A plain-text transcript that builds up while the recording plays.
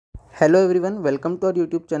Hello everyone, welcome to our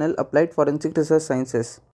YouTube channel Applied Forensic Research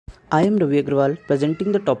Sciences. I am Ravi Agrawal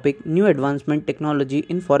presenting the topic New Advancement Technology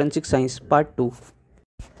in Forensic Science Part 2.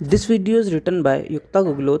 This video is written by Yukta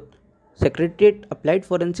Guglot, Secretariat Applied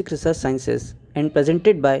Forensic Research Sciences and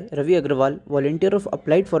presented by Ravi Agrawal, Volunteer of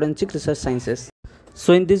Applied Forensic Research Sciences.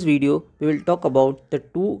 So in this video, we will talk about the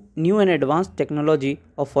two new and advanced technology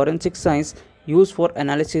of forensic science used for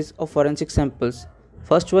analysis of forensic samples.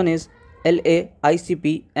 First one is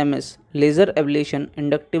LAICP-MS, laser ablation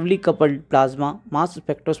inductively coupled plasma mass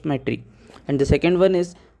spectrometry, and the second one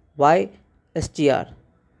is YSTR,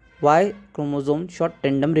 Y chromosome short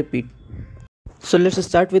tandem repeat. So let's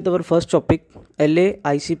start with our first topic,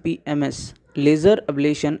 LAICP-MS, laser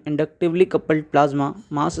ablation inductively coupled plasma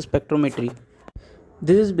mass spectrometry.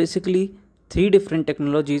 This is basically three different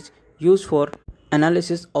technologies used for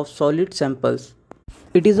analysis of solid samples.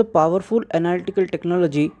 It is a powerful analytical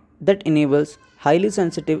technology that enables highly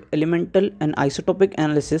sensitive elemental and isotopic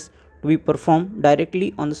analysis to be performed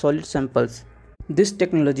directly on the solid samples. This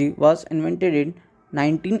technology was invented in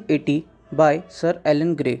 1980 by Sir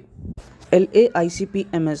Alan Gray.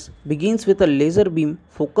 LAICP-MS begins with a laser beam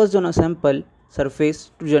focused on a sample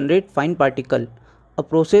surface to generate fine particle, a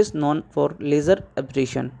process known for laser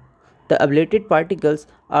ablation. The ablated particles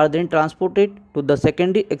are then transported to the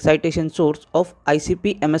secondary excitation source of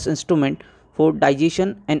ICP-MS instrument for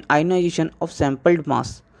digestion and ionization of sampled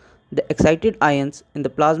mass. The excited ions in the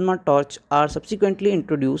plasma torch are subsequently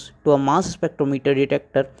introduced to a mass spectrometer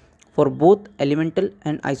detector for both elemental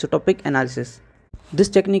and isotopic analysis. This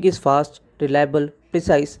technique is fast, reliable,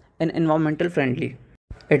 precise, and environmental friendly.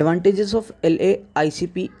 Advantages of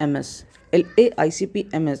LAICP-MS.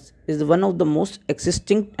 LAICP-MS is one of the most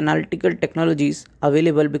existing analytical technologies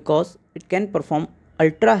available because it can perform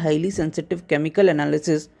ultra highly sensitive chemical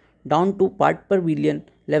analysis down to part per billion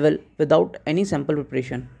level without any sample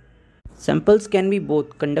preparation. Samples can be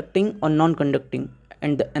both conducting or non-conducting,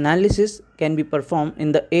 and the analysis can be performed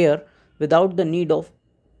in the air without the need of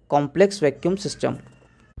complex vacuum system.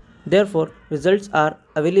 Therefore, results are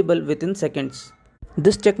available within seconds.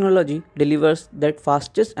 This technology delivers that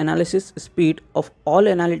fastest analysis speed of all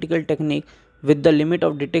analytical technique with the limit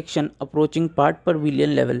of detection approaching part per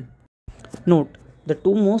billion level. Note: the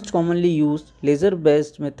two most commonly used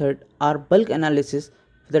laser-based methods are bulk analysis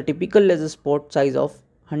with a typical laser spot size of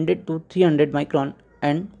 100 to 300 micron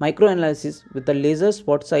and microanalysis with a laser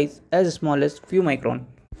spot size as small as few micron.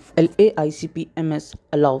 LAICP-MS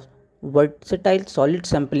allows versatile solid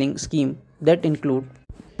sampling scheme that include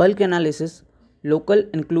bulk analysis, local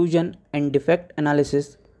inclusion and defect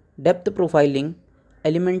analysis, depth profiling,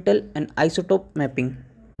 elemental and isotope mapping.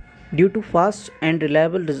 Due to fast and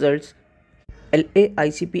reliable results,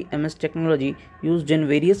 LAICP-MS technology used in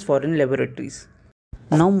various foreign laboratories.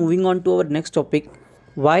 Now moving on to our next topic,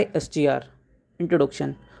 YSTR.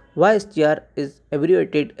 Introduction. YSTR is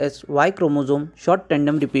abbreviated as Y chromosome short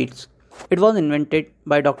tandem repeats. It was invented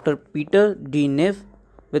by Dr. Peter D. Neff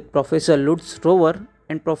with Professor Lutz Rover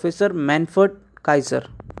and Professor Manfred Kaiser.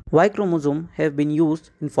 Y chromosome have been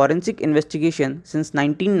used in forensic investigation since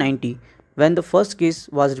 1990 when the first case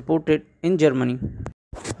was reported in Germany.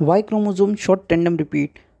 Y chromosome short tandem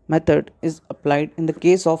repeat method is applied in the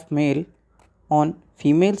case of male on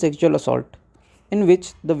female sexual assault, in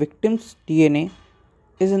which the victim's DNA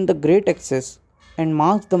is in the great excess and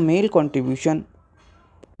marks the male contribution.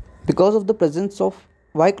 Because of the presence of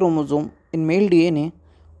Y chromosome in male DNA,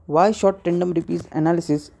 Y short tandem repeat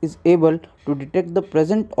analysis is able to detect the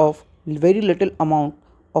presence of very little amount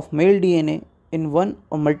of male DNA in one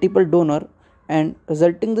or multiple donor, and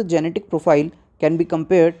resulting the genetic profile can be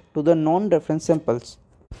compared to the non-reference samples.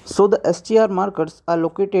 So the STR markers are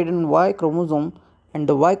located in Y chromosome, and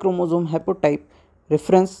the Y chromosome haplotype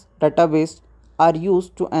reference database are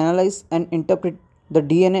used to analyze and interpret the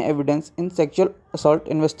DNA evidence in sexual assault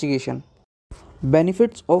investigation.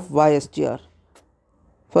 Benefits of YSTR.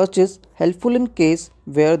 First is helpful in case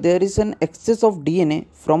where there is an excess of DNA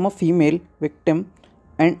from a female victim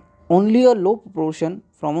and only a low proportion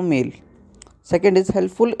from a male. Second is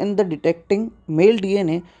helpful in the detecting male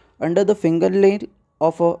DNA under the fingernail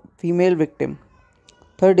of a female victim.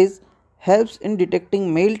 Third is helps in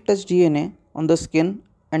detecting male touch DNA on the skin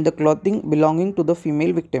and the clothing belonging to the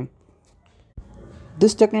female victim.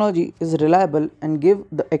 This technology is reliable and give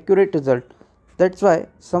the accurate result. That's why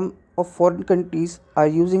some of foreign countries are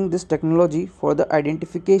using this technology for the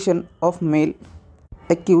identification of male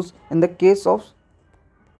accused in the case of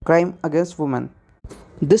crime against women.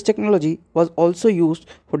 This technology was also used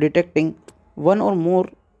for detecting one or more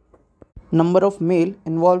number of male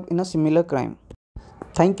involved in a similar crime.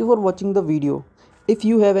 Thank you for watching the video. If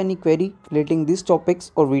you have any query relating these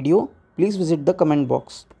topics or video, please visit the comment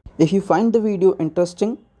box. If you find the video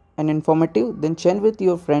interesting and informative, then share with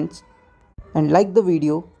your friends and like the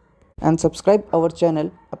video and subscribe our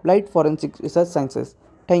channel Applied Forensic Research Sciences.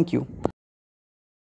 Thank you.